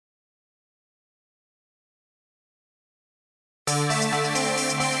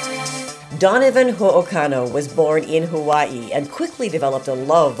Donaven Hookano was born in Hawaii and quickly developed a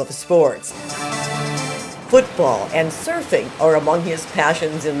love of sports. Football and surfing are among his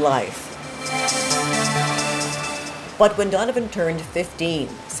passions in life. But when Donaven turned 15,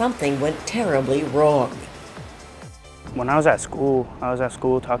 something went terribly wrong. When I was at school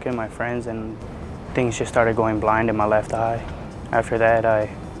talking to my friends, and things just started going blind in my left eye. After that, I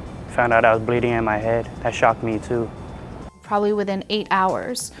found out I was bleeding in my head. That shocked me too. Probably within 8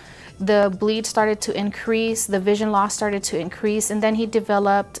 hours, the bleed started to increase, the vision loss started to increase, and then he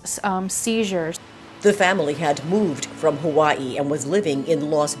developed seizures. The family had moved from Hawaii and was living in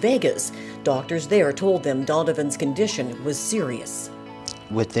Las Vegas. Doctors there told them Donaven's condition was serious.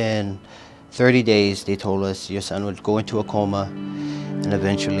 Within 30 days, they told us your son would go into a coma and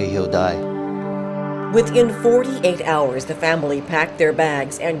eventually he'll die. Within 48 hours, the family packed their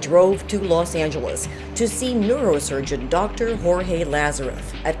bags and drove to Los Angeles to see neurosurgeon Dr. Jorge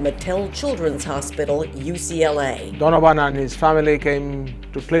Lazareff at Mattel Children's Hospital, UCLA. Donaven and his family came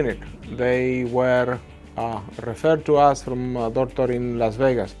to clinic. They were referred to us from a doctor in Las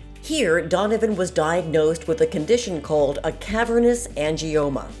Vegas. Here, Donaven was diagnosed with a condition called a cavernous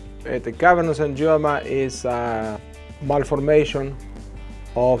angioma. The cavernous angioma is a malformation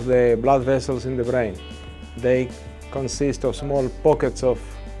of the blood vessels in the brain. They consist of small pockets of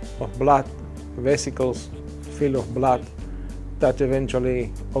blood, vesicles filled with blood, that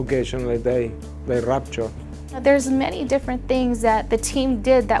eventually, occasionally, they rupture. There's many different things that the team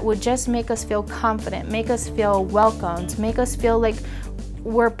did that would just make us feel confident, make us feel welcomed, make us feel like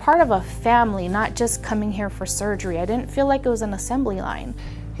we're part of a family, not just coming here for surgery. I didn't feel like it was an assembly line.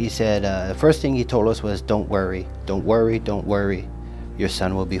 He said, the first thing he told us was, don't worry, don't worry, don't worry. Your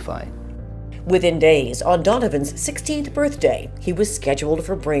son will be fine. Within days, on Donaven's 16th birthday, he was scheduled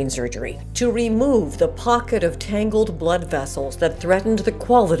for brain surgery to remove the pocket of tangled blood vessels that threatened the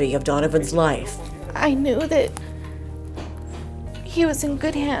quality of Donaven's life. I knew that he was in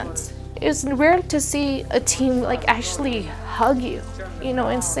good hands. It was rare to see a team like actually hug you, you know,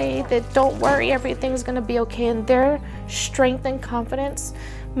 and say that don't worry, everything's gonna be okay. And their strength and confidence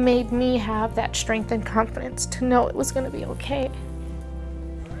made me have that strength and confidence to know it was gonna be okay.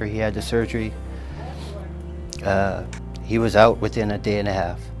 He had the surgery. He was out within a day and a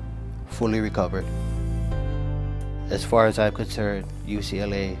half, fully recovered. As far as I'm concerned,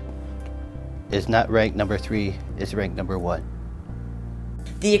 UCLA is not ranked number 3, it's ranked number 1.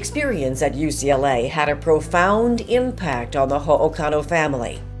 The experience at UCLA had a profound impact on the Hookano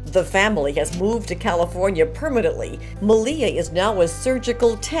family. The family has moved to California permanently. Malia is now a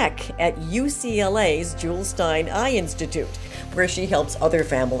surgical tech at UCLA's Jules Stein Eye Institute, where she helps other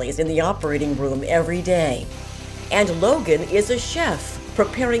families in the operating room every day. And Logan is a chef,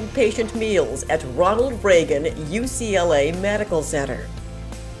 preparing patient meals at Ronald Reagan UCLA Medical Center.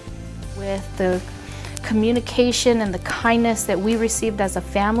 With the communication and the kindness that we received as a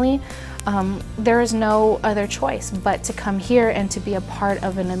family, there is no other choice but to come here and to be a part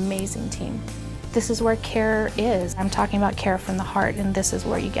of an amazing team. This is where care is. I'm talking about care from the heart, and this is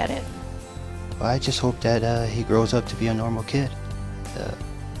where you get it. Well, I just hope that he grows up to be a normal kid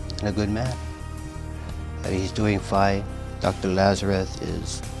and a good man. He's doing fine. Dr. Lazareff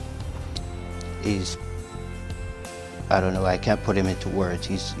he's, I don't know, I can't put him into words.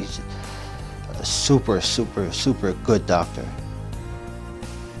 He's a super, super, super good doctor.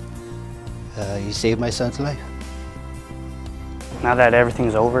 He saved my son's life. Now that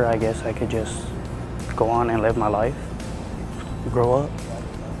everything's over, I guess I could just go on and live my life, grow up.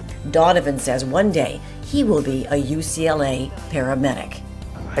 Donaven says one day he will be a UCLA paramedic.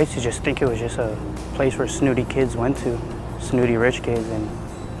 I used to just think it was just a place where snooty kids went to, snooty rich kids, and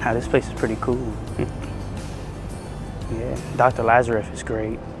now this place is pretty cool. Yeah, Dr. Lazareff is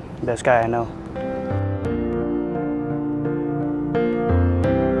great, best guy I know.